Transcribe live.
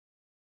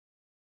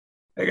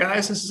Hey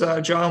guys, this is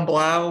John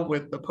Blau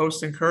with the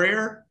Post and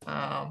Courier,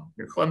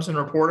 your Clemson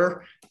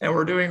reporter, and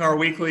we're doing our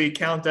weekly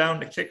countdown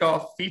to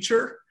kickoff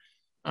feature,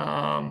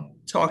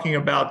 talking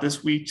about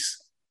this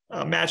week's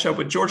matchup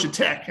with Georgia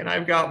Tech. And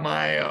I've got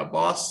my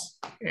boss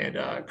and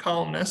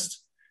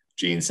columnist,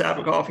 Gene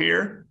Sabakoff,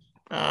 here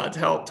to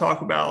help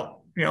talk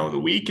about the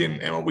week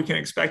and what we can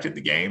expect at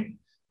the game.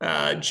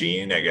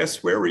 Gene, I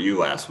guess where were you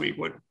last week?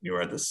 You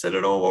were at the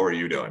Citadel. What were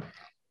you doing?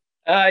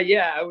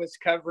 Yeah, I was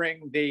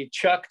covering the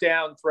chuck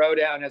down, throw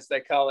down, as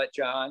they call it,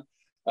 John.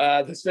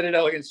 The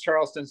Citadel against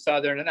Charleston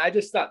Southern. And I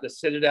just thought the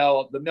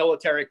Citadel, the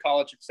Military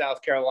College of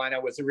South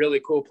Carolina, was a really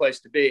cool place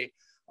to be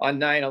on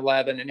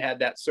 9/11 and had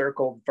that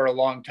circled for a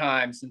long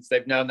time since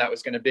they've known that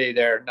was going to be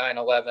their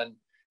 9/11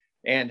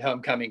 and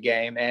homecoming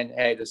game. And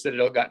hey, the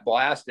Citadel got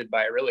blasted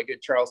by a really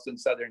good Charleston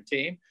Southern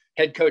team.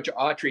 Head coach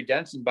Autry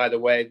Denson, by the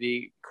way,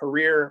 the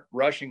career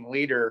rushing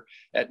leader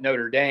at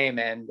Notre Dame,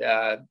 and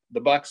the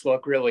Bucks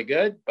look really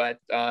good. But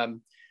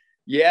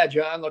yeah,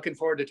 John, looking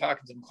forward to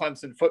talking some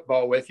Clemson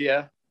football with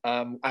you.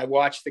 I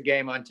watched the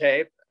game on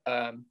tape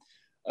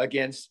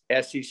against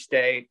SC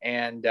State,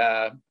 and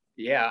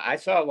yeah, I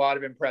saw a lot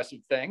of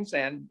impressive things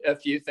and a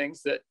few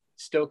things that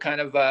still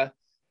kind of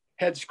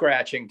head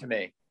scratching to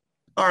me.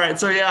 All right.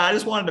 So, yeah, I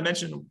just wanted to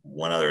mention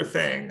one other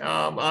thing.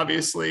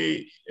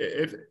 Obviously,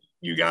 if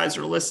you guys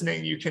are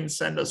listening, you can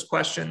send us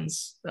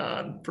questions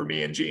for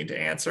me and Gene to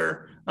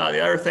answer. The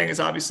other thing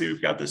is, obviously,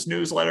 we've got this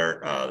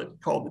newsletter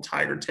called the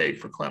Tiger Take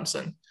for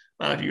Clemson.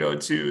 If you go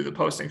to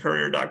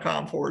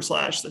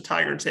thepostandcourier.com/the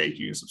Tiger Take,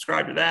 you can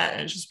subscribe to that.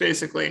 And it's just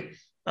basically,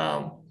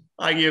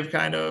 I give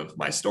kind of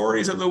my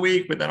stories of the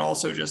week, but then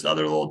also just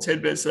other little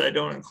tidbits that I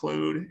don't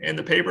include in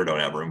the paper, don't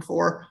have room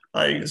for.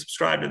 You can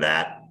subscribe to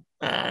that.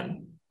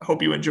 And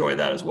hope you enjoy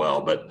that as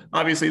well. But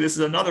obviously, this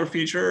is another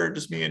feature,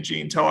 just me and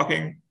Gene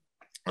talking.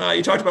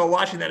 You talked about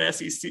watching that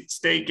SC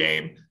State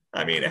game.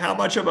 I mean, how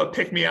much of a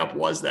pick-me-up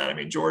was that? I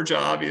mean, Georgia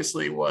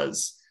obviously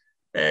was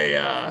a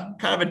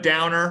kind of a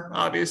downer,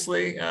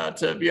 obviously,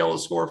 to be able to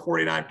score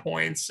 49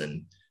 points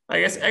and I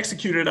guess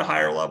executed at a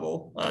higher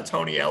level.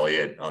 Tony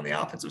Elliott on the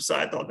offensive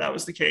side thought that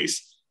was the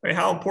case. I mean,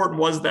 how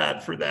important was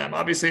that for them?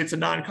 Obviously, it's a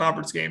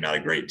non-conference game, not a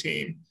great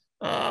team.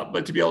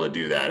 But to be able to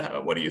do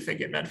that, what do you think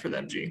it meant for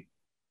them, Gene?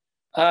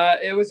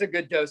 It was a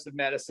good dose of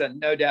medicine,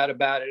 no doubt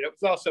about it. It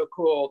was also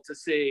cool to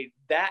see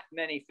that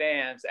many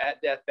fans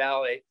at Death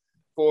Valley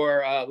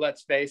for,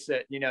 let's face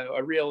it,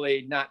 a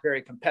really not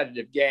very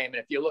competitive game. And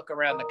if you look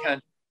around the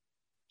country,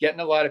 getting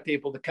a lot of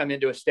people to come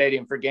into a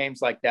stadium for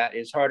games like that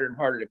is harder and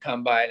harder to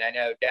come by. And I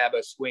know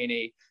Dabo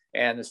Sweeney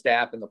and the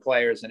staff and the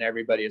players and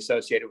everybody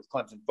associated with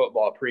Clemson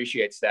football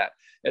appreciates that.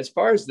 As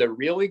far as the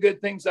really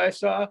good things I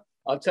saw,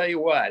 I'll tell you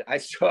what, I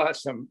saw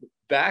some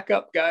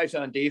backup guys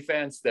on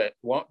defense that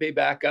won't be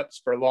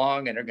backups for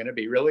long and are going to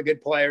be really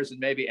good players and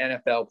maybe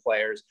NFL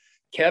players.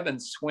 Kevin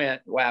Swint,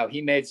 wow,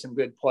 he made some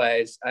good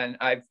plays. And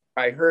I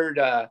heard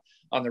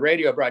on the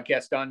radio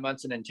broadcast, Don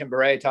Munson and Tim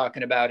Beret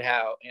talking about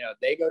how,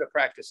 they go to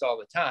practice all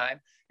the time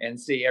and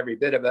see every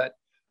bit of it.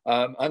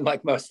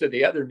 Unlike most of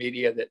the other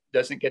media that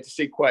doesn't get to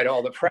see quite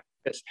all the practice.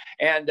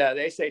 And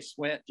they say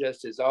Swint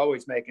just is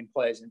always making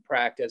plays in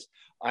practice.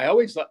 I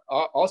always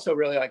also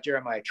really like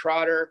Jeremiah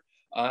Trotter,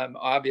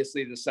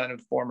 obviously the son of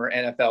a former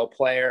NFL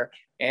player.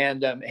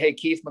 And hey,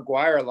 Keith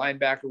McGuire, a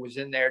linebacker, was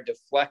in there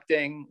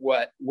deflecting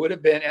what would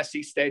have been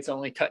SC State's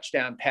only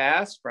touchdown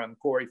pass from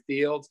Corey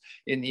Fields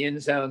in the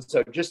end zone.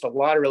 So just a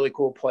lot of really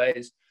cool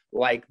plays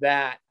like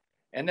that.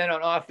 And then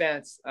on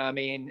offense, I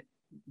mean,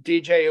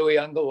 DJ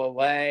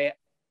Uiagalelei,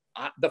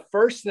 the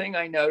first thing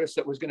I noticed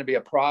that was going to be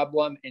a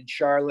problem in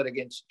Charlotte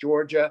against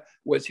Georgia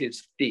was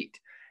his feet.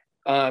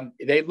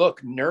 They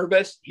look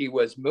nervous. He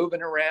was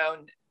moving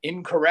around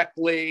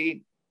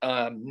incorrectly,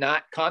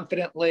 not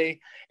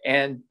confidently,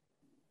 and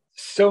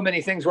so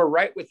many things were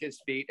right with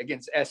his feet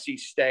against SC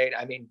State.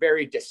 I mean,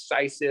 very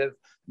decisive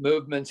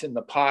movements in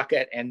the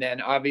pocket, and then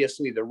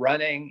obviously the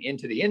running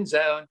into the end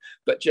zone,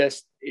 but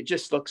it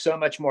just looks so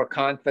much more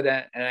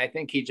confident. And I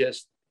think he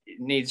just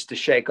needs to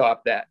shake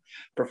off that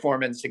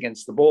performance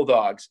against the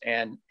Bulldogs.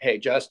 And hey,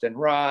 Justin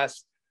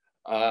Ross,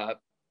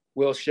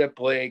 Will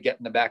Shipley,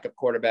 getting the backup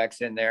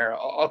quarterbacks in there,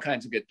 all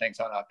kinds of good things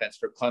on offense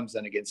for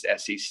Clemson against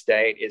SC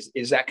State.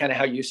 Is that kind of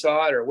how you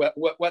saw it, or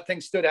what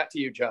things stood out to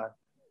you, John?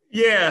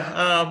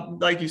 Yeah,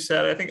 like you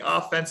said, I think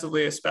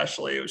offensively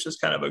especially, it was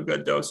just kind of a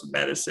good dose of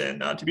medicine.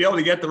 To be able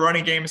to get the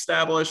running game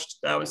established,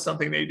 that was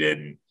something they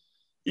didn't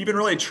even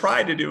really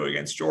tried to do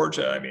against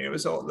Georgia. I mean, it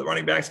was the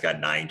running backs got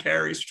 9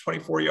 carries for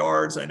 24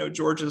 yards. I know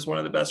Georgia is one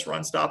of the best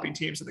run-stopping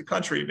teams in the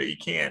country, but you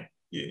can't,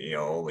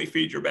 only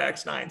feed your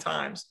backs 9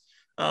 times.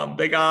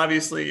 They got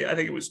obviously, I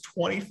think it was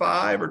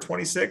 25 or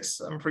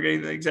 26. I'm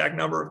forgetting the exact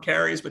number of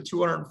carries, but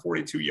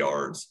 242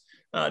 yards.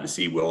 To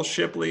see Will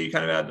Shipley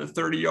kind of have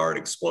the 30-yard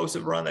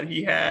explosive run that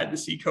he had, to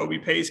see Kobe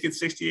Pace get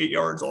 68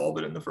 yards, all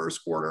of it in the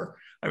first quarter.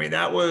 I mean,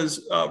 that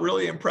was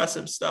really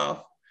impressive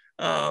stuff.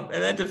 And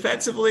then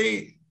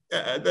defensively,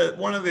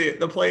 one of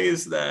the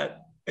plays that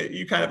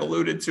you kind of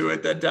alluded to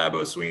it that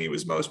Dabo Sweeney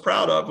was most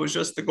proud of was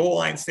just the goal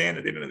line stand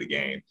at the end of the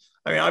game.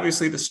 I mean,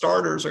 obviously the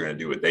starters are going to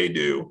do what they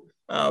do.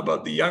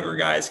 but the younger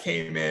guys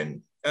came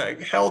in,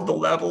 held the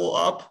level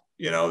up.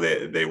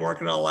 They weren't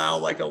going to allow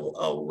like a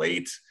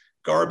late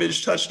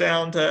garbage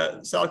touchdown to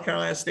South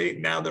Carolina State.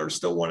 Now they're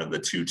still one of the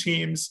two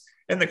teams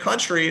in the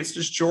country. It's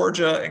just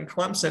Georgia and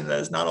Clemson that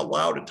has not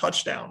allowed a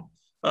touchdown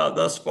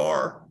thus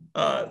far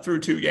through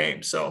two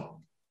games.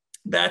 So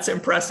that's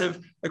impressive.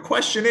 The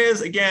question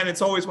is, again,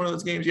 it's always one of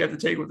those games you have to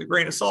take with a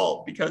grain of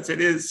salt because it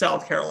is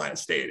South Carolina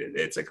State.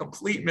 It's a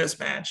complete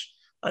mismatch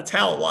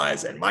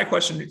talent-wise. And my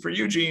question for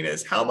you, Gene,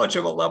 is how much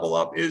of a level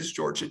up is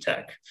Georgia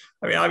Tech?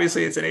 I mean,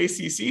 obviously it's an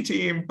ACC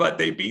team, but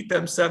they beat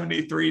them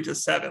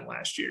 73-7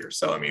 last year.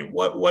 So, I mean,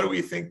 what do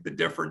we think the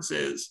difference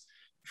is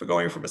for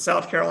going from a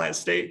South Carolina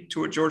State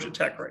to a Georgia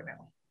Tech right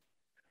now?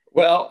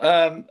 Well,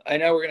 I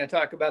know we're going to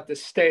talk about the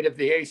state of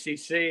the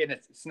ACC, and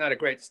it's not a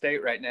great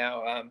state right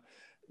now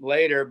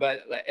later.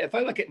 But if I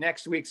look at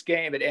next week's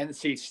game at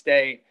NC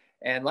State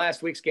and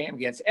last week's game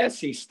against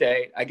SC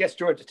State, I guess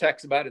Georgia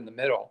Tech's about in the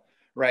middle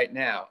right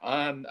now.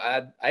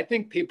 I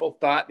think people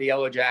thought the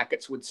Yellow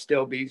Jackets would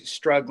still be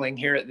struggling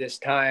here at this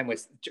time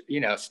with,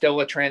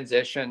 still a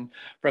transition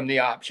from the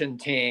option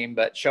team,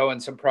 but showing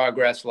some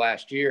progress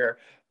last year.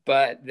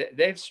 But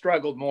they've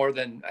struggled more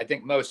than I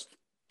think most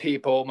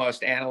people,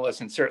 most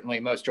analysts, and certainly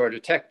most Georgia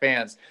Tech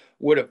fans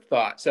would have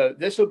thought. So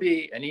this will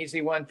be an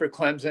easy one for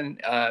Clemson.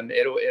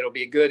 It'll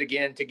be good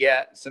again to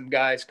get some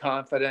guys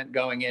confident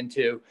going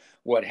into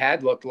what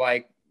had looked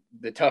like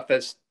the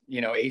toughest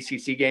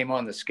ACC game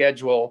on the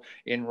schedule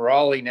in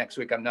Raleigh next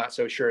week. I'm not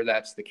so sure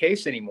that's the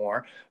case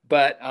anymore,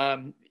 but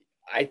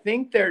I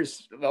think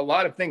there's a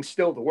lot of things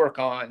still to work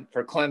on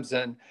for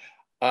Clemson.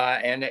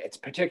 And it's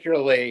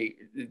particularly,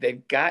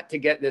 they've got to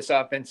get this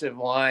offensive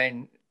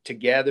line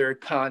together,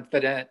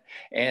 confident,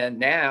 and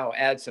now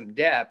add some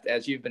depth,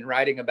 as you've been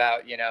writing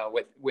about,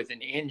 with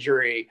an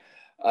injury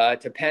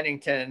to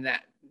Pennington.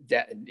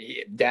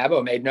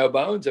 Dabo made no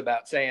bones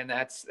about saying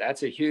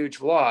that's a huge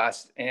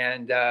loss.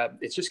 And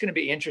it's just going to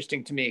be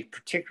interesting to me,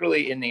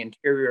 particularly in the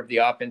interior of the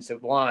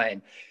offensive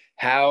line,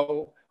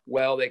 how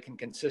well they can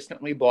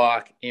consistently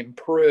block,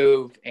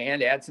 improve,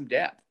 and add some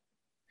depth.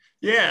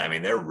 Yeah, I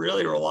mean, they're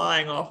really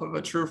relying off of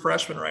a true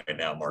freshman right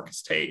now,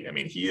 Marcus Tate. I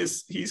mean,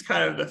 he's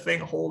kind of the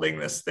thing holding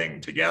this thing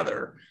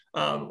together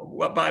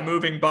by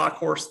moving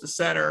Bockhorst to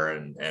center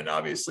and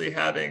obviously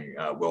having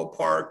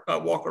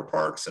Walker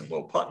Parks and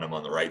Will Putnam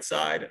on the right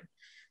side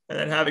and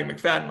then having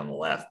McFadden on the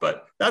left.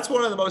 But that's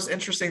one of the most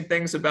interesting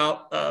things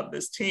about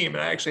this team.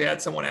 And I actually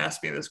had someone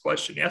ask me this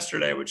question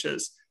yesterday, which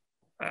is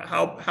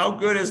how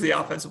good is the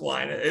offensive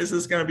line? Is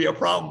this going to be a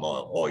problem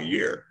all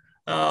year?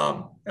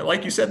 And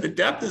like you said, the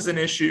depth is an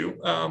issue,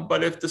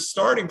 but if the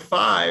starting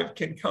five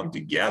can come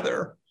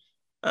together,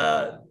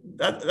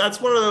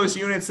 that's one of those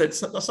units that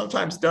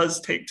sometimes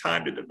does take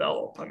time to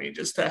develop. I mean,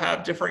 just to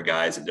have different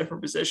guys in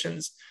different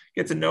positions,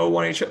 get to know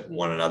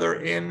one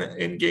another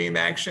in game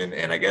action.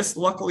 And I guess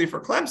luckily for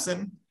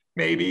Clemson,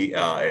 maybe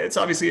it's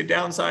obviously a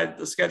downside.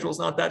 The schedule is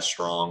not that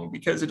strong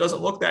because it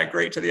doesn't look that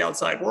great to the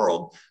outside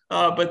world.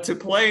 But to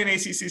play an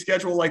ACC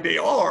schedule like they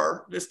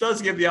are, this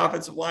does give the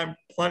offensive line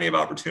plenty of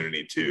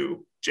opportunity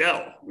to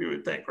gel, we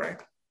would think, right?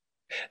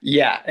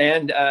 Yeah.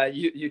 And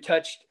you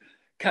touched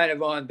kind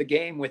of on the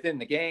game within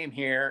the game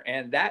here.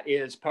 And that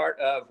is part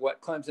of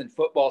what Clemson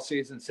football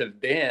seasons have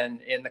been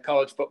in the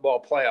college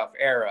football playoff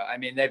era. I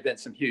mean, they've been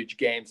some huge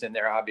games in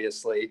there,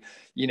 obviously,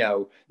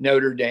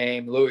 Notre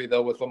Dame,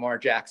 Louisville with Lamar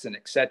Jackson,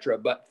 et cetera.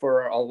 But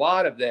for a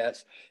lot of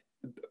this,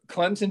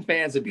 Clemson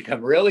fans have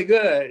become really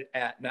good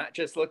at not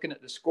just looking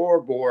at the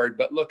scoreboard,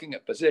 but looking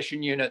at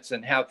position units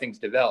and how things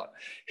develop.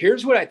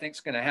 Here's what I think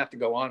is going to have to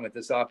go on with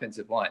this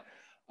offensive line.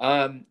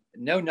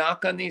 No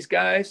knock on these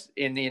guys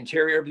in the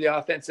interior of the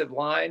offensive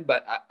line,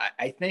 but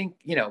I think,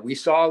 we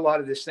saw a lot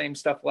of the same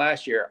stuff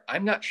last year.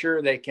 I'm not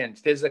sure they can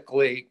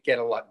physically get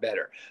a lot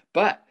better,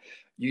 but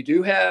you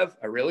do have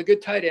a really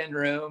good tight end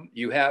room.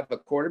 You have a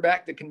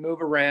quarterback that can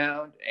move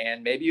around,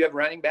 and maybe you have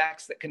running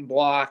backs that can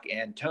block.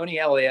 And Tony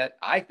Elliott,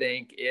 I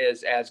think,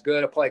 is as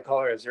good a play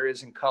caller as there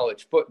is in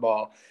college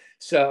football.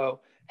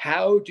 So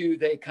how do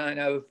they kind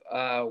of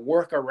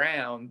work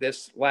around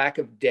this lack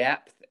of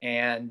depth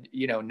and,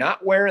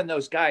 not wearing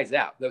those guys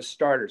out, those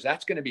starters?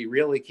 That's going to be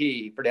really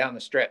key for down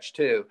the stretch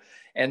too.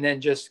 And then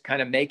just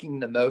kind of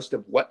making the most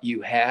of what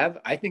you have.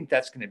 I think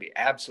that's going to be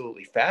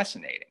absolutely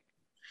fascinating.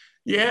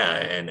 Yeah,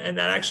 and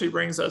that actually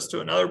brings us to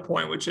another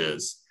point, which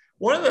is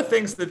one of the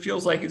things that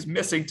feels like is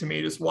missing to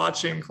me just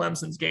watching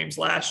Clemson's games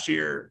last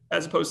year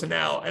as opposed to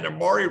now, an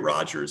Amari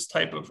Rodgers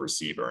type of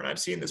receiver. And I've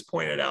seen this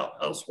pointed out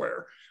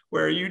elsewhere,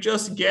 where you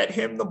just get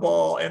him the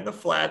ball in the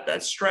flat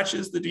that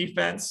stretches the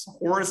defense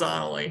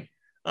horizontally.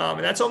 And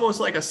that's almost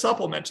like a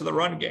supplement to the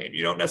run game.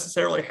 You don't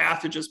necessarily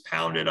have to just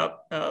pound it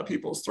up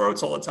people's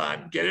throats all the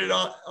time. Get it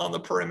on the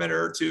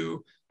perimeter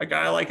to a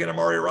guy like an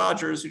Amari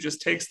Rodgers who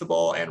just takes the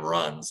ball and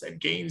runs and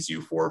gains you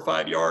 4 or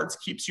 5 yards,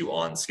 keeps you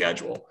on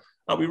schedule.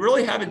 We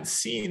really haven't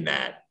seen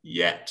that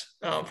yet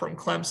from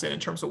Clemson in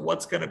terms of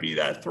what's going to be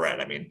that threat.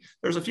 I mean,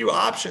 there's a few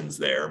options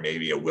there.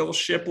 Maybe a Will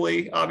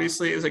Shipley,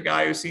 obviously, is a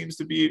guy who seems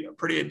to be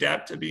pretty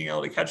adept at being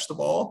able to catch the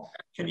ball.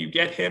 Can you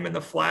get him in the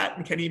flat,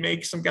 and can he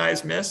make some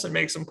guys miss and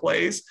make some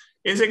plays?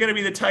 Is it going to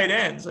be the tight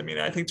ends? I mean,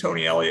 I think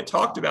Tony Elliott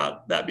talked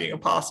about that being a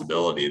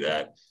possibility,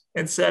 that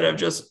instead of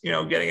just,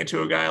 getting it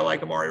to a guy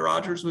like Amari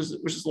Rodgers,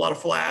 which is a lot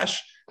of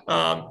flash,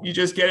 you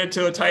just get it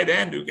to a tight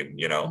end who can,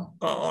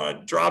 on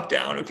a drop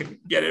down, who can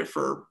get it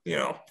for,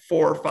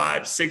 4,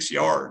 5, 6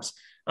 yards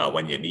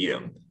when you need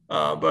them.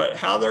 But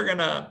how they're going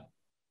to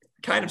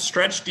kind of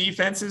stretch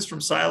defenses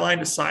from sideline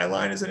to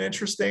sideline is an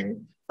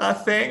interesting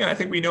thing. And I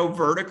think we know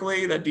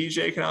vertically that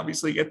DJ can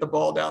obviously get the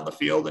ball down the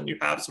field, and you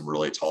have some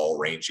really tall,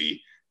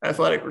 rangy,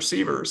 athletic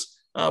receivers.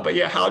 But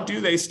yeah, how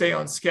do they stay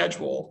on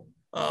schedule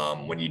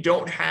when you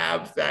don't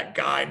have that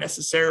guy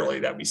necessarily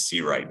that we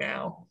see right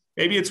now?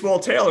 Maybe it's Will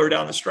Taylor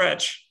down the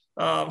stretch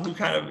who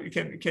kind of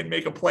can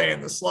make a play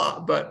in the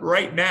slot. But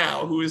right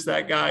now, who is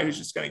that guy who's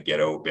just going to get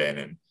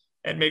open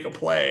and make a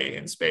play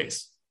in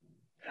space?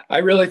 I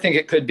really think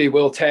it could be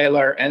Will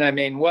Taylor. And I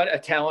mean, what a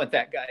talent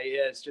that guy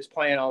is, just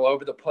playing all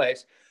over the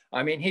place.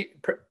 I mean,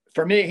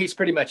 for me, he's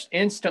pretty much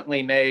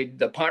instantly made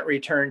the punt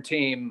return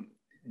team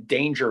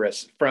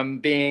dangerous from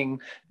being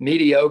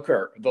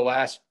mediocre the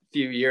last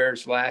few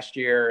years, last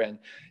year, and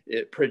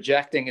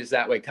projecting is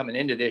that way coming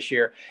into this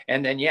year.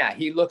 And then, yeah,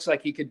 he looks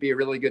like he could be a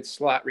really good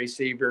slot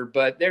receiver,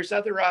 but there's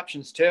other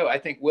options too. I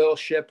think Will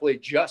Shipley,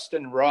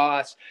 Justin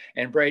Ross,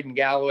 and Braden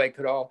Galloway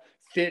could all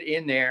fit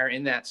in there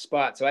in that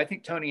spot. So I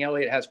think Tony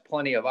Elliott has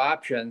plenty of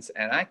options.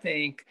 And I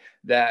think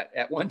that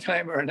at one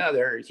time or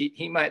another,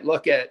 he might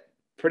look at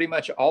pretty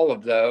much all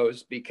of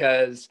those,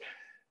 because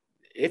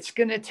it's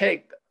going to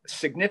take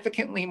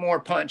significantly more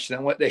punch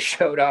than what they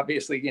showed,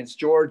 obviously, against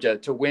Georgia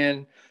to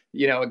win,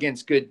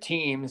 against good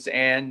teams.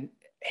 And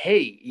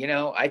hey,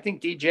 I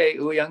think DJ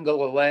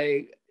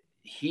Uiagalelei,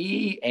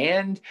 he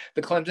and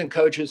the Clemson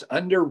coaches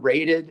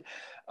underrated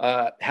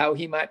how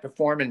he might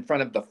perform in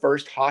front of the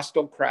first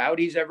hostile crowd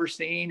he's ever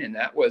seen. And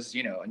that was,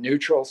 a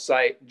neutral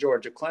site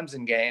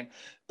Georgia-Clemson game.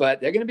 But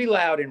they're going to be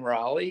loud in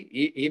Raleigh.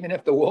 Even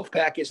if the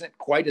Wolfpack isn't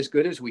quite as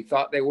good as we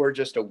thought they were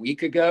just a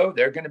week ago,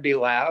 they're going to be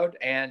loud.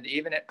 And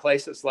even at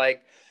places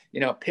like,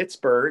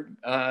 Pittsburgh,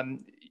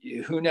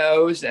 who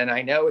knows? And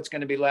I know it's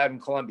going to be loud in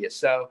Columbia.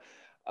 So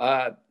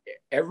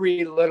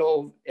every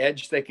little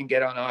edge they can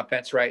get on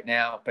offense right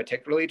now,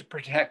 particularly to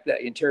protect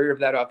the interior of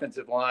that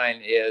offensive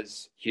line,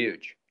 is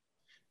huge.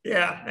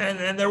 Yeah,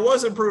 and there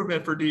was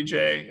improvement for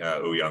DJ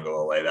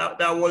Uiagalelei.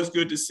 That was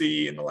good to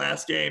see in the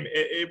last game.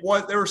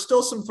 There were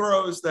still some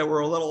throws that were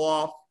a little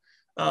off.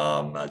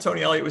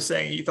 Tony Elliott was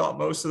saying he thought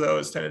most of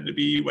those tended to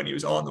be when he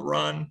was on the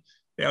run.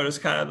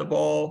 Just kind of the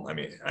ball. I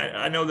mean,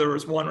 I know there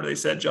was one where they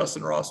said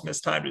Justin Ross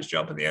mistimed his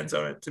jump in the end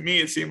zone. To me,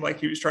 it seemed like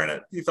he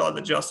thought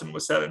that Justin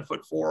was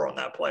 7'4" on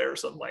that play or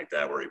something like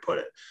that, where he put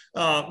it.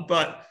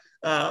 But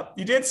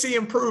you did see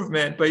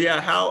improvement. But yeah,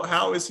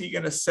 how is he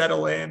going to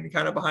settle in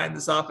kind of behind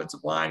this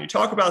offensive line? You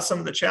talk about some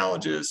of the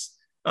challenges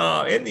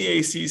in the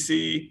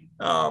ACC.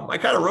 I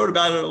kind of wrote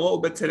about it a little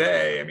bit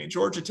today. I mean,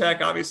 Georgia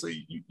Tech,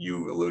 obviously,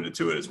 you alluded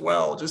to it as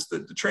well. Just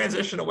the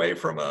transition away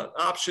from an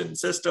option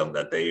system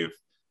that they've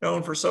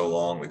known for so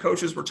long. The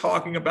coaches were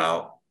talking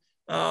about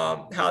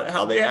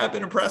how they have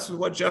been impressed with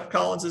what Jeff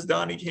Collins has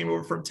done. He came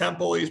over from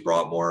Temple. He's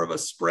brought more of a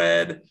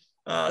spread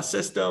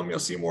system. You'll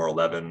see more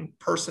 11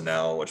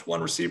 personnel, which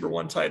one receiver,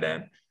 one tight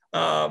end.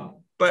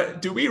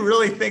 But do we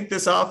really think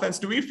this offense,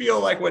 do we feel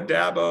like what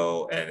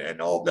Dabo and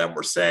all of them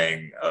were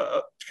saying,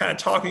 kind of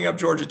talking up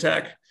Georgia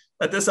Tech,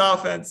 that this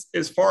offense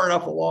is far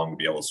enough along to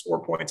be able to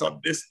score points on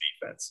this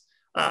defense?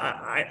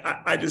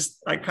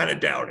 I kind of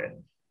doubt it.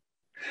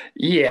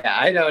 Yeah,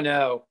 I don't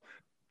know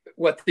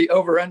what the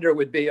over-under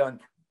would be on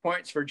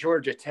points for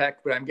Georgia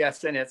Tech, but I'm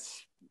guessing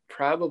it's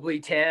probably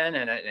 10.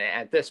 And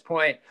at this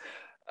point,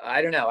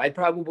 I don't know. I'd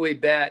probably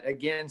bet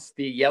against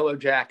the Yellow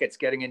Jackets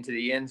getting into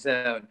the end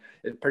zone,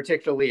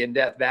 particularly in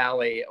Death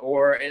Valley,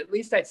 or at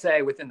least I'd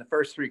say within the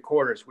first 3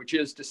 quarters, which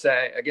is to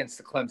say against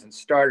the Clemson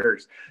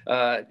starters.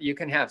 You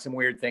can have some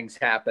weird things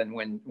happen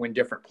when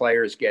different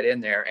players get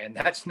in there. And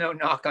that's no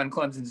knock on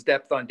Clemson's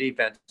depth on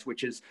defense,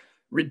 which is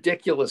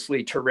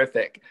ridiculously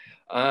terrific.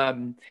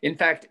 In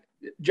fact,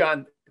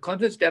 John,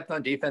 Clemson's depth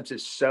on defense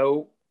is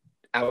so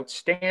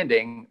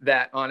outstanding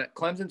that on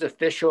Clemson's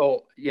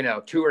official,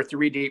 2 or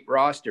 3 deep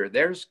roster,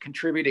 there's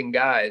contributing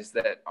guys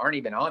that aren't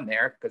even on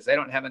there because they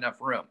don't have enough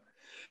room.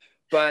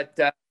 But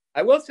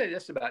I will say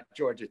this about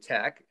Georgia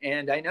Tech,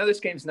 and I know this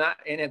game's not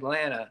in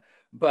Atlanta,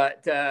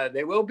 but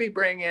they will be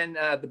bringing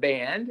the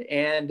band,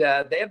 and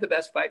they have the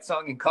best fight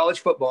song in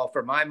college football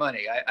for my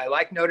money. I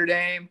like Notre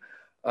Dame.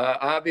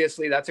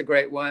 Obviously, that's a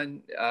great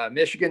one.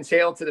 Michigan's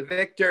Hail to the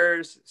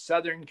Victors,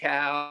 Southern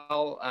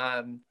Cal,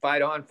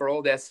 Fight On for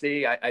Old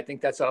SC. I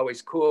think that's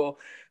always cool.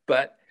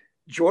 But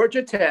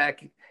Georgia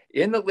Tech,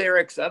 in the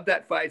lyrics of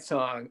that fight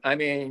song, I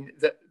mean,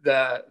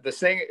 the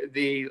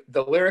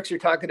lyrics you're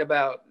talking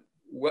about,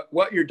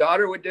 what your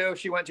daughter would do if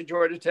she went to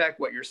Georgia Tech,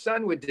 what your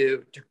son would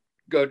do to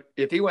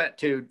if he went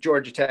to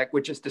Georgia Tech,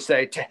 which is to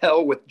say, to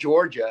hell with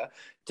Georgia,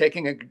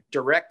 taking a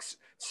direct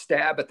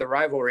stab at the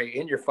rivalry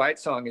in your fight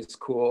song is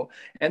cool.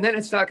 And then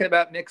it's talking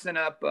about mixing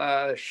up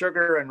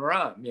sugar and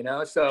rum,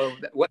 So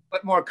what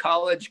more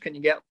college can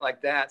you get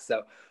like that?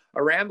 So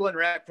a rambling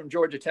wreck from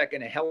Georgia Tech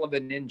and a hell of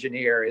an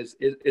engineer is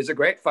a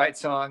great fight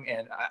song.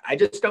 And I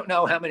just don't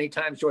know how many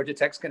times Georgia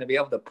Tech's going to be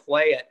able to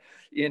play it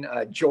in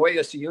a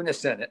joyous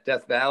unison at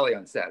Death Valley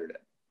on Saturday.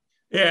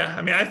 Yeah,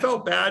 I mean, I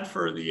felt bad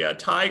for the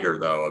Tiger,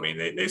 though. I mean,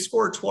 they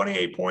scored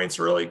 28 points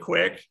really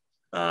quick.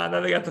 And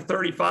then they got to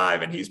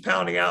 35, and he's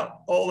pounding out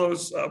all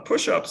those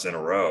push-ups in a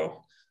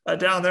row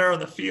down there on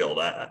the field.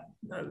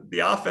 The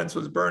offense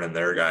was burning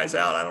their guys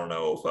out. I don't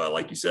know if,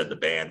 like you said, the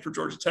band for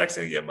Georgia Tech's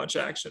going to get much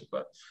action,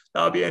 but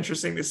that'll be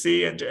interesting to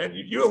see. And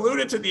you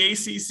alluded to the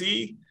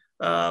ACC.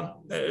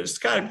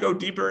 Just kind of go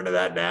deeper into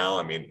that now.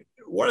 I mean,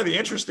 one of the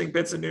interesting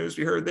bits of news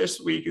we heard this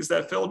week is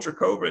that Phil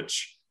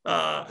Dracovic,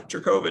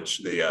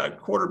 the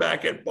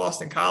quarterback at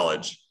Boston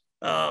College,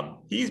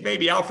 he's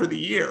maybe out for the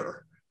year.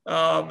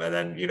 And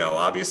then,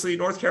 obviously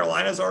North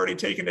Carolina's already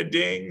taken a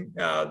ding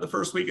the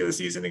first week of the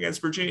season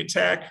against Virginia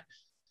Tech.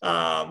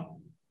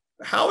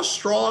 How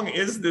strong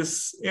is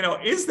this?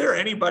 Is there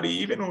anybody,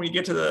 even when we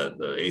get to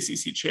the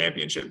ACC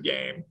championship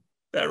game,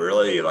 that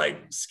really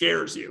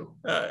scares you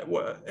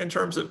in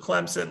terms of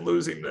Clemson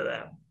losing to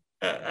them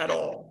at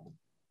all?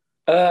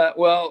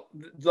 Well,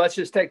 let's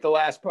just take the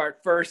last part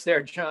first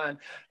there, John.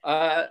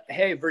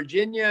 Hey,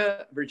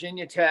 Virginia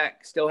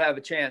Tech still have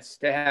a chance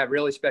to have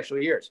really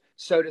special years.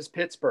 So does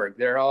Pittsburgh.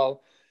 They're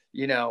all,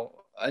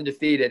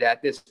 undefeated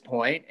at this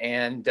point.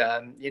 And,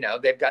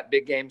 they've got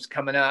big games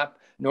coming up.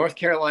 North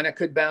Carolina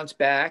could bounce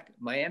back.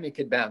 Miami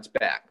could bounce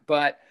back.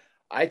 But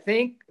I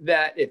think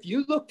that if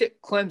you looked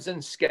at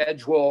Clemson's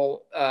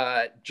schedule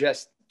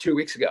just 2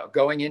 weeks ago,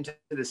 going into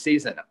the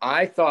season,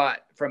 I thought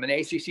from an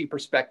ACC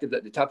perspective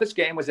that the toughest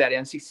game was at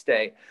NC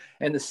State,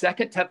 and the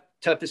second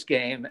toughest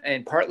game,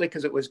 and partly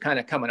because it was kind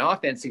of coming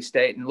off NC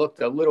State and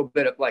looked a little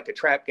bit like a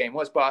trap game,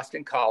 was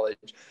Boston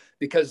College,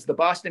 because the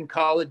Boston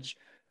College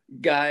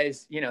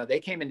guys, they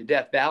came into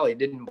Death Valley,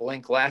 didn't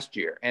blink last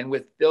year, and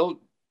with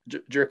Bill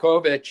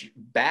Dracovic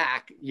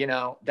back,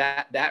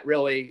 that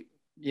really,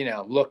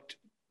 looked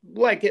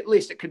like at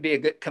least it could be a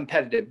good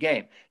competitive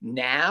game.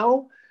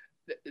 Now,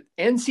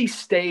 NC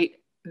State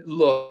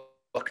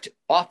looked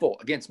awful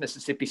against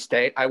Mississippi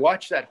State. I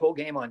watched that whole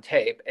game on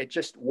tape. It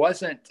just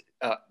wasn't.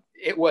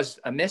 It was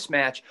a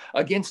mismatch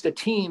against a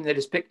team that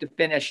is picked to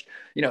finish,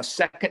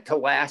 second to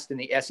last in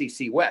the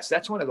SEC West.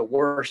 That's one of the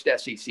worst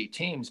SEC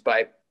teams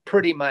by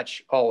pretty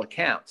much all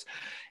accounts.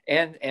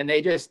 And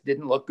they just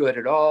didn't look good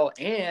at all.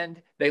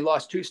 And they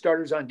lost two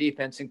starters on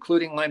defense,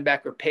 including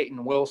linebacker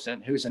Peyton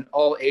Wilson, who's an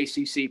all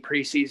ACC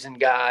preseason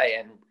guy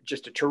and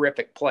just a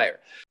terrific player.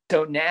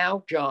 So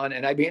now, John,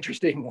 and I'd be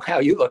interested in how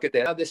you look at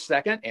that this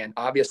second, and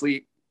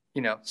obviously,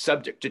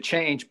 subject to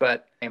change,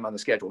 but I'm on the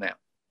schedule now.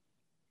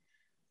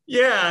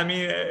 Yeah, I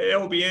mean,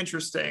 it'll be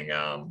interesting.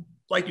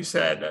 Like you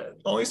said,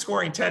 only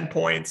scoring 10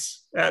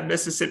 points at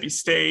Mississippi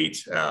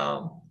State.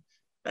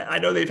 I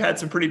know they've had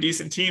some pretty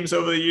decent teams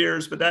over the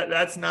years, but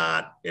that's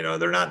not,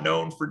 they're not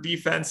known for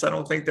defense. I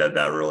don't think that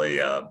really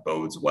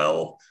bodes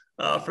well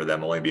for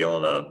them only be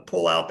able to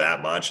pull out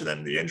that much. And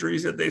then the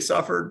injuries that they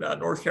suffered,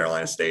 North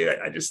Carolina State,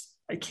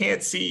 I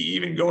can't see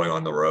even going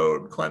on the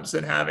road,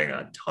 Clemson having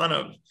a ton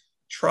of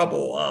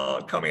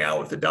trouble coming out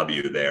with the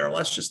W there,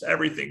 unless just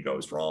everything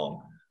goes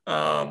wrong.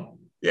 Down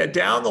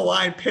the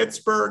line,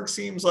 Pittsburgh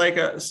seems like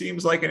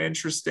an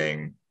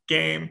interesting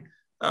game.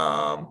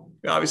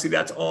 Obviously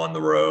that's on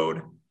the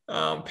road.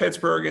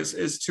 Pittsburgh is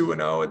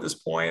 2-0 at this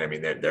point. I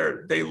mean,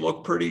 they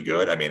look pretty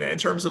good. I mean, in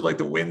terms of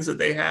the wins that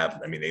they have,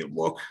 I mean, they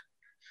look,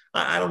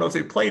 I don't know if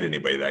they played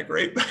anybody that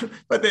great,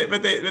 but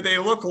they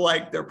look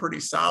like they're pretty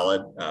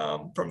solid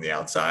from the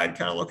outside,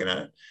 kind of looking at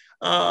it.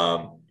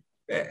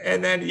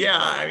 And then,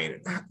 I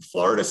mean,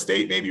 Florida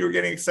State, maybe you were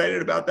getting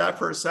excited about that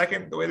for a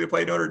second, the way they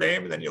played Notre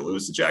Dame, and then you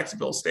lose to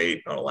Jacksonville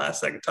State on a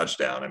last-second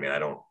touchdown. I mean, I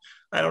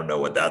don't know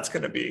what that's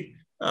going to be.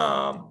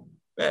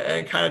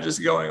 And kind of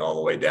just going all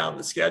the way down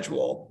the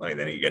schedule. I mean,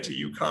 then you get to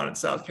UConn and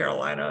South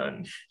Carolina,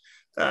 and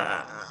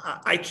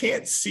I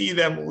can't see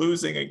them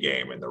losing a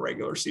game in the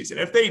regular season.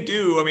 If they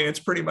do, I mean, it's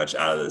pretty much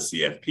out of the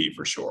CFP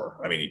for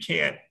sure. I mean, you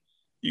can't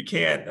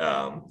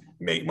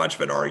make much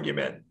of an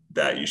argument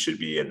that you should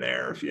be in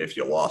there if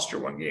you lost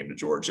your one game to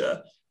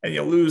Georgia and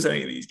you lose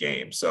any of these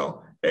games.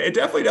 So it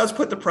definitely does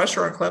put the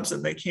pressure on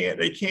Clemson. They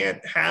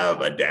can't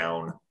have a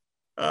down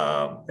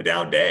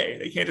day.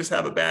 They can't just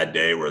have a bad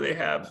day where they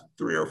have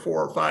 3 or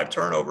 4 or 5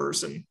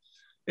 turnovers and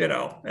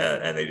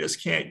they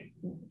just can't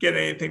get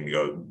anything to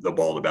go the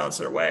ball to bounce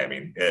their way. I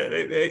mean,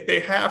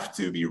 they have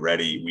to be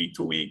ready week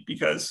to week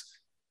because,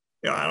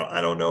 I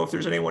don't know if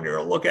there's anyone you're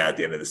going to look at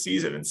the end of the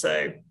season and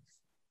say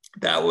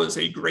that was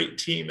a great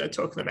team that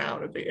took them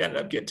out if they ended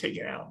up getting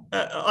taken out,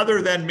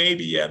 other than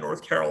maybe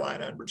North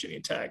Carolina and Virginia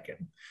Tech,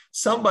 and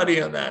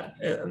somebody on that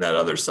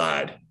other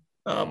side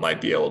might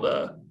be able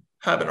to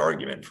have an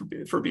argument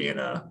for being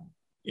a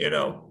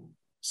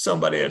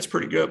somebody that's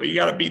pretty good, but you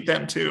got to beat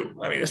them too.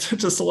 I mean, it's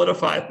to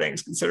solidify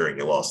things considering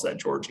you lost that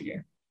Georgia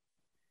game.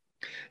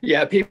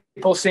 Yeah,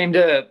 people seem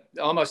to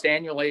almost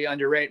annually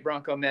underrate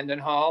Bronco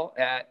Mendenhall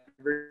at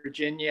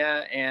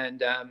Virginia,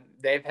 and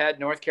they've had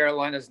North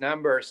Carolina's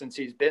number since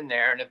he's been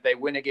there. And if they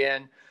win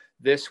again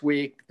this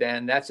week,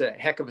 then that's a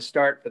heck of a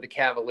start for the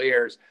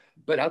Cavaliers.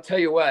 But I'll tell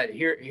you what,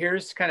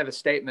 here's kind of a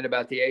statement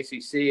about the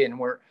ACC, and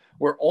we're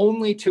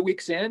only 2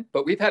 weeks in,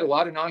 but we've had a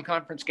lot of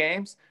non-conference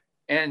games,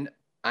 and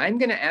I'm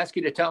going to ask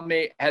you to tell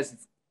me,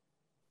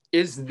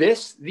 is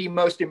this the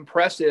most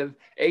impressive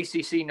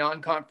ACC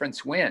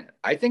non-conference win?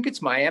 I think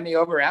it's Miami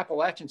over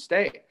Appalachian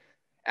State.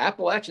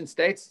 Appalachian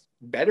State's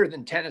better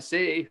than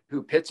Tennessee,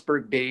 who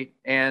Pittsburgh beat,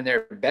 and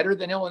they're better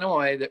than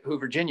Illinois, who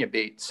Virginia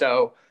beat.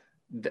 So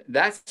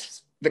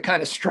that's the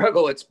kind of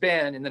struggle it's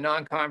been in the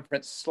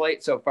non-conference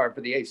slate so far for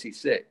the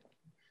ACC.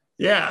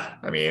 Yeah,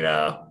 I mean,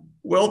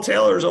 Will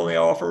Taylor's only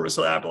offer was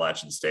to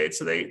Appalachian State,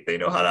 so they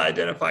know how to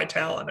identify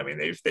talent. I mean,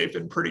 they've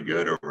been pretty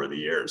good over the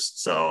years.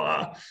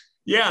 So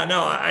yeah,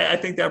 no, I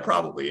think that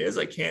probably is.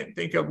 I can't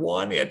think of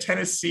one. Yeah,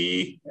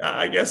 Tennessee.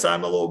 I guess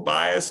I'm a little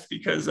biased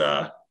because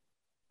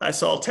I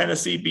saw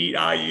Tennessee beat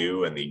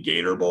IU in the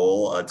Gator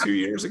Bowl 2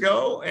 years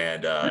ago,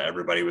 and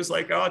everybody was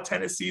like, "Oh,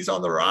 Tennessee's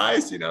on the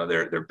rise. You know,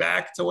 they're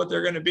back to what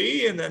they're going to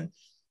be." And then,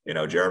 you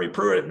know, Jeremy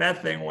Pruitt and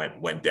that thing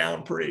went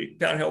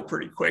downhill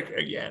pretty quick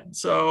again.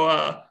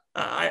 So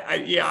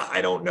I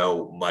don't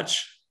know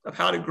much of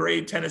how to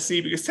grade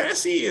Tennessee because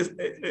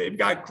they've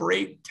got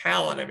great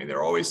talent. I mean,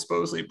 they're always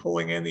supposedly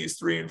pulling in these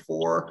 3 and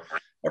 4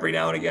 every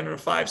now and again in a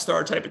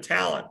 5-star type of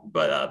talent,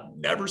 but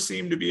never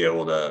seem to be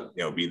able to,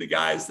 you know, be the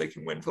guys that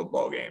can win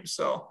football games.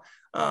 So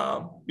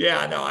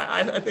yeah, no,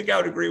 I think I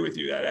would agree with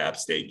you that App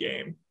State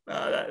game,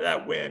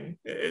 that win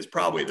is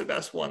probably the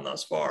best one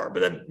thus far.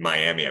 But then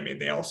Miami, I mean,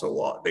 they also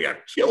lost. They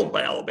got killed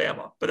by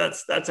Alabama, but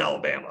that's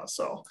Alabama.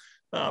 So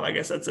I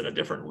guess that's in a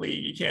different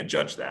league. You can't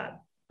judge that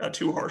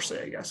too harshly,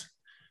 I guess.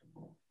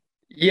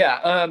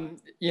 Yeah,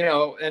 you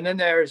know, and then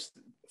there's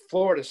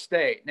Florida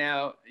State.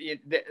 Now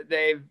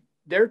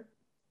they're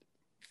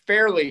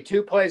fairly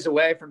 2 plays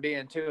away from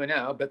being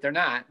 2-0, but they're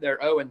not. They're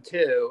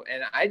 0-2,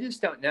 and I just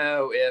don't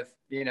know if,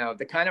 you know,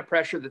 the kind of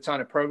pressure that's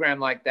on a program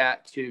like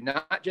that to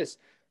not just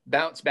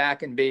bounce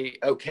back and be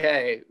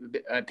okay.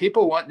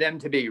 People want them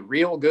to be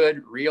real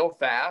good, real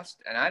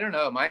fast, and I don't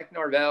know. Mike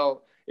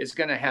Norvell is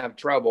going to have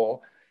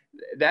trouble.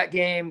 That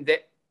game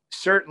that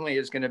certainly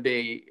is going to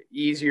be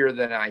easier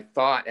than I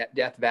thought at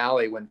Death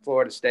Valley when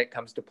Florida State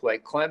comes to play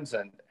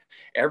Clemson.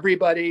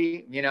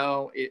 Everybody, you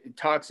know, it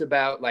talks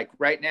about, like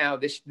right now,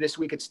 this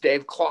week it's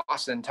Dave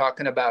Clawson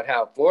talking about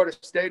how Florida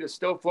State is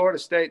still Florida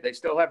State. They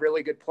still have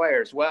really good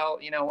players. Well,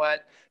 you know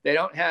what? They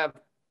don't have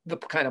the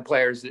kind of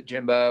players that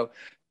Jimbo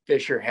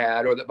Fisher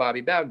had or that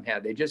Bobby Bowden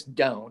had. They just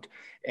don't.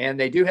 And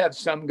they do have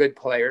some good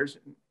players,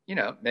 you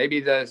know, maybe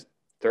the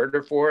 3rd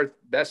or 4th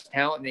best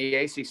talent in the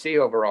ACC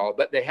overall,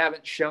 but they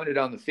haven't shown it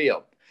on the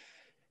field.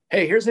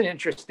 Hey, here's an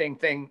interesting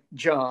thing,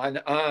 John.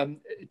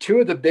 2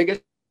 of the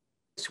biggest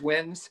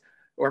wins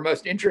or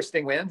most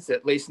interesting wins,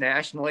 at least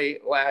nationally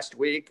last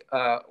week,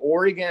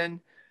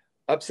 Oregon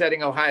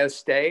upsetting Ohio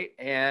State,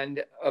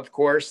 and of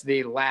course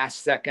the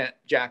last second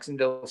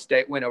Jacksonville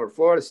State win over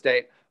Florida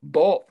State,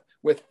 both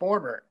with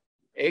former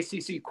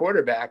ACC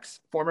quarterbacks,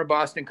 former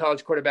Boston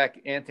College quarterback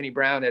Anthony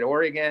Brown at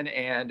Oregon,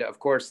 and of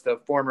course the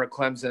former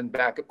Clemson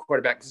backup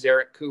quarterback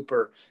Zarek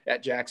Cooper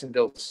at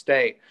Jacksonville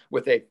State,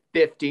 with a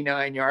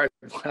 59-yard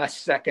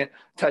last second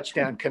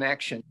touchdown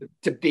connection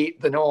to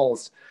beat the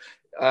Noles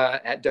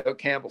at Doak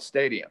Campbell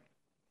Stadium.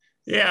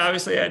 Yeah,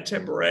 obviously I had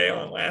Tim Beret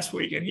on last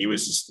week, and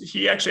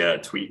he actually had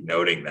a tweet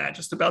noting that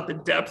just about the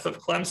depth of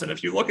Clemson.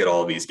 If you look at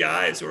all these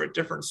guys who are at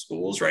different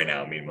schools right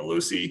now, I mean,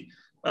 Malusi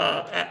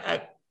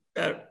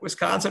at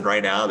Wisconsin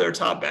right now, they're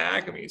top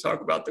back. I mean, you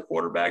talk about the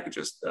quarterback who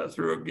just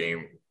threw a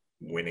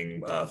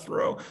game-winning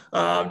throw.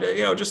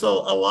 You know, just a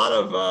lot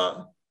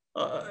of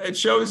it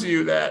shows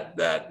you that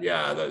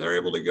they're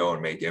able to go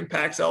and make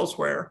impacts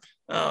elsewhere.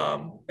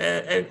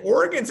 And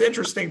Oregon's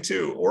interesting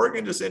too.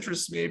 Oregon just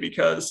interests me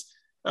because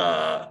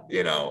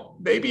you know,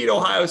 they beat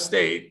Ohio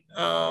State.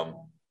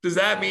 Does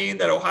that mean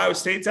that Ohio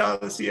State's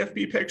out of the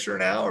CFP picture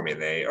now? I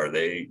mean, are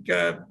they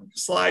gonna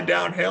slide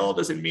downhill?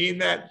 Does it mean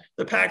that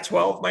the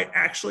Pac-12 might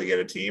actually get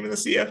a team in the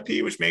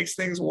CFP, which makes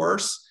things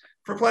worse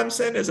for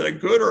Clemson? Is it a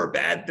good or a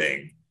bad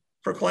thing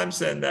for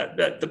Clemson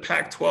that the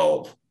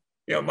Pac-12,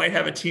 you know, might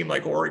have a team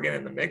like Oregon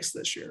in the mix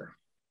this year?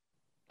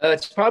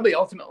 It's probably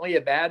ultimately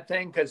a bad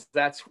thing because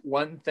that's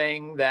one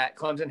thing that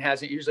Clemson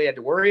hasn't usually had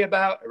to worry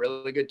about, a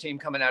really good team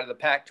coming out of the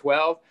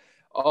Pac-12.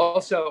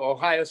 Also,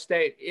 Ohio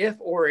State, if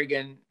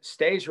Oregon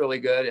stays really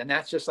good, and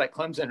that's just like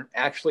Clemson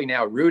actually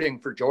now rooting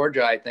for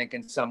Georgia, I think,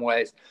 in some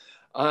ways,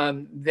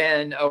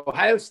 then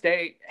Ohio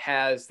State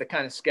has the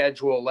kind of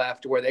schedule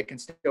left where they can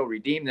still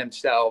redeem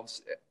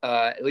themselves,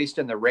 at least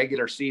in the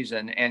regular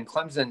season. And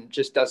Clemson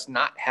just does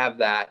not have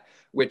that,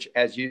 which,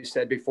 as you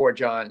said before,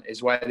 John,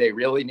 is why they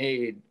really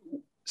need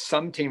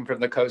some team from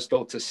the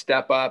Coastal to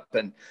step up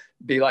and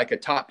be like a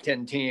top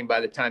 10 team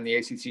by the time the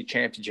ACC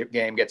championship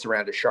game gets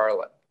around to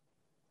Charlotte.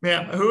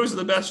 Yeah, who's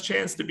the best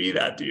chance to be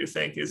that? Do you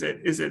think? Is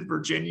it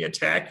Virginia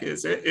Tech?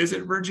 Is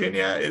it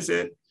Virginia? Is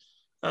it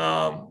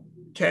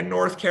can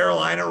North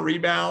Carolina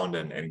rebound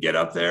and get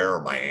up there,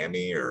 or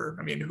Miami? Or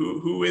I mean,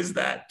 who is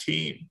that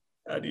team?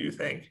 Do you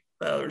think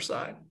the other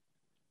side?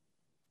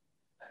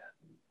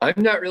 I'm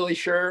not really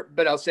sure,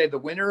 but I'll say the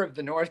winner of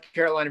the North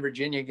Carolina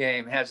Virginia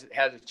game has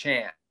a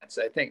chance.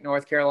 I think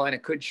North Carolina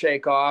could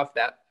shake off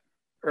that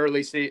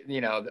early season,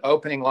 the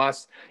opening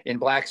loss in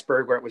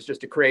Blacksburg where it was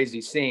just a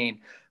crazy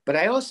scene. But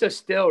I also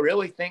still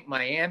really think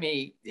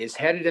Miami is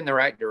headed in the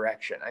right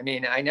direction. I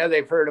mean, I know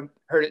they've heard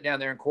it down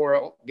there in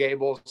Coral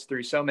Gables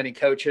through so many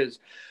coaches,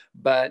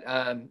 but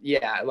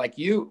yeah, like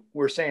you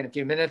were saying a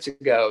few minutes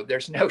ago,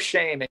 there's no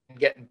shame in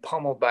getting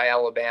pummeled by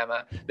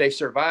Alabama. They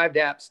survived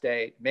App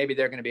State. Maybe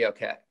they're going to be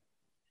okay.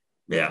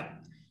 Yeah.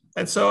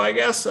 And so I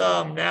guess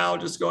now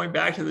just going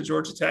back to the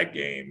Georgia Tech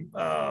game,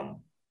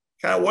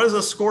 kind of what is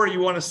a score you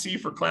want to see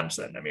for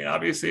Clemson? I mean,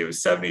 obviously it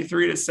was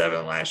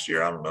 73-7 last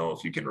year. I don't know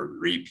if you can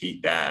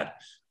repeat that,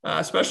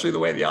 especially the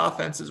way the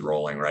offense is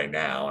rolling right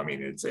now. I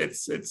mean,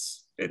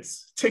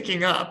 it's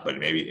ticking up,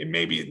 but it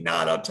may be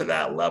not up to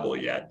that level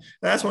yet. And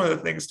that's one of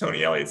the things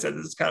Tony Elliott said.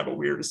 This is kind of a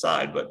weird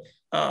aside, but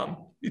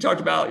you talked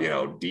about,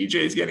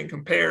 DJ's getting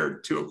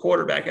compared to a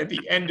quarterback at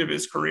the end of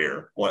his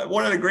career.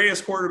 One of the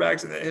greatest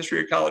quarterbacks in the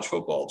history of college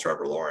football,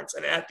 Trevor Lawrence,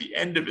 and at the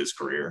end of his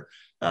career,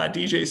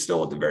 DJ's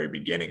still at the very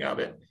beginning of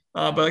it.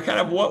 But kind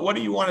of what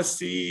do you want to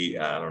see?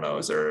 I don't know.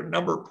 Is there a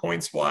number of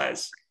points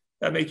wise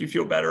that make you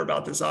feel better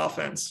about this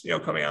offense,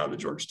 coming out of the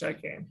Georgia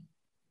Tech game?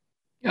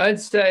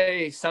 I'd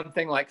say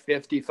something like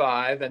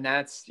 55, and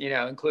that's,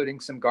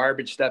 including some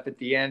garbage stuff at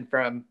the end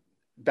from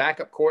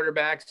backup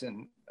quarterbacks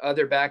and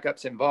other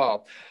backups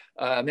involved.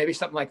 Maybe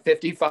something like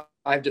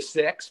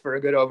 55-6 for a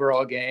good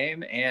overall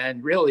game.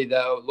 And really,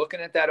 though,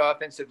 looking at that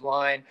offensive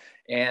line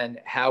and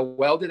how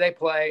well do they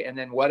play, and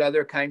then what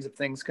other kinds of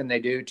things can they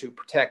do to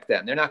protect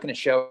them? They're not going to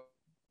show.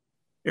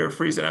 You're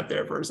freezing up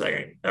there for a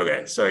second.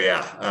 Okay, so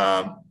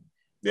yeah,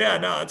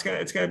 no,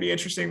 it's gonna be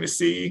interesting to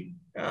see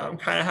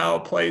kind of how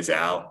it plays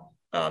out.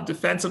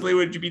 Defensively,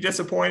 would you be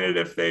disappointed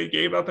if they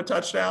gave up a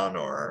touchdown,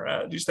 or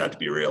do you just have to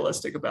be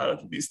realistic about it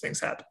that these things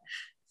happen?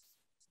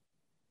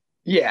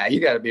 Yeah, you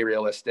got to be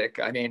realistic.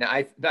 I mean,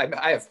 I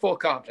have full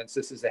confidence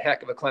this is a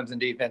heck of a Clemson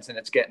defense, and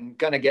it's going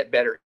to get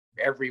better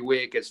every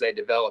week as they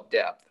develop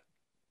depth.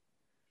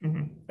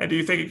 Mm-hmm. And do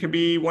you think it could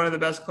be one of the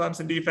best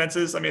Clemson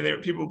defenses? I mean,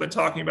 people have been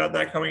talking about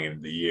that coming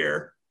into the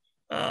year.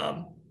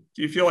 Do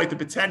you feel like the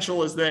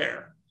potential is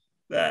there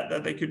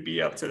that they could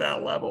be up to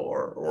that level,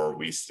 or are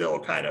we still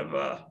kind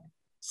of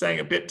saying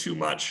a bit too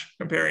much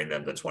comparing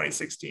them to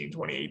 2016,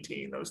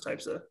 2018, those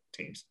types of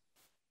teams?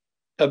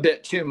 A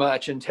bit too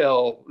much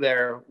until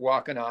they're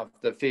walking off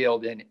the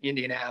field in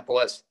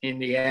Indianapolis,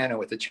 Indiana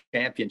with the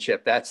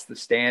championship. That's the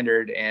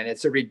standard. And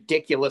it's a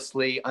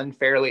ridiculously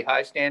unfairly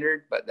high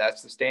standard, but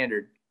that's the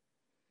standard.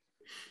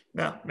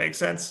 No, makes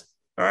sense.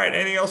 All right.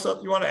 Anything else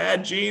you want to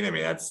add, Gene? I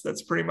mean,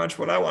 that's pretty much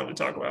what I wanted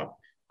to talk about.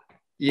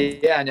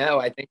 Yeah, no,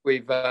 I think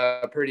we've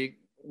pretty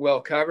well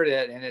covered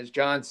it. And as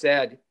John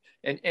said,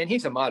 and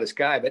he's a modest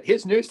guy, but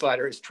his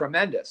newsletter is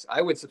tremendous.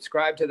 I would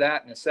subscribe to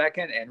that in a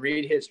second and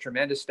read his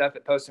tremendous stuff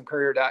at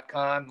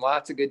postandcourier.com.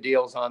 Lots of good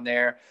deals on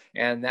there.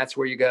 And that's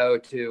where you go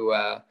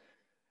to,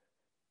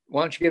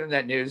 why don't you give him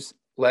that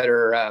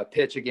newsletter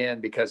pitch again,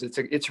 because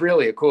it's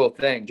really a cool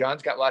thing.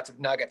 John's got lots of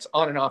nuggets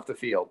on and off the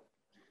field.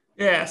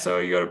 Yeah, so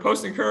you go to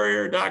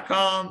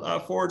postandcourier.com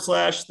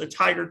 /the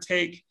Tiger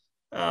Take.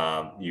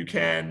 You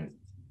can,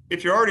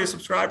 if you're already a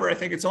subscriber, I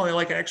think it's only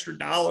like an extra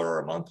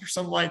 $1 a month or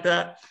something like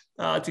that.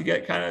 To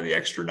get kind of the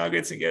extra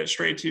nuggets and get it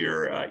straight to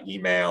your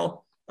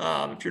email.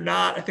 If you're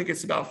not, I think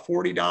it's about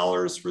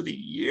 $40 for the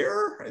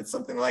year. It's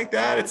something like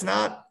that. It's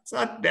not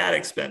that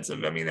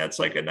expensive. I mean, that's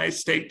like a nice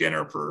steak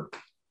dinner for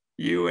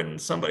you and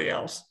somebody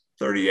else.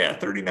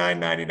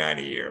 $39.99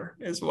 a year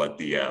is what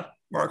the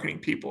marketing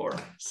people are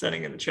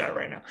sending in the chat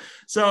right now.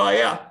 So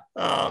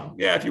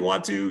if you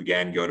want to,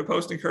 again, go to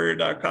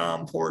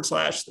postandcourier.com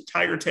 /the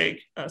Tiger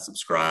Take,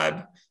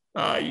 subscribe.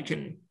 You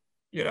can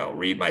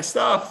read my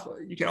stuff.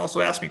 You can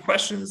also ask me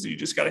questions. You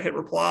just got to hit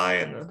reply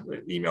and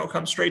the email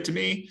comes straight to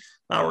me.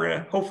 We're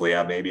going to hopefully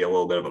have maybe a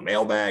little bit of a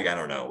mailbag. I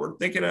don't know. We're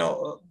thinking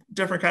of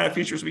different kind of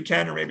features we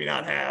can or maybe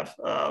not have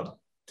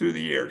through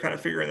the year, kind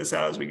of figuring this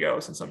out as we go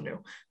since I'm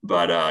new.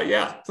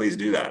 But please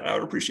do that. I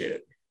would appreciate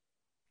it.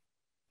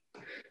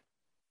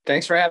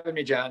 Thanks for having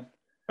me, John.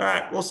 All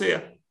right. We'll see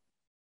you.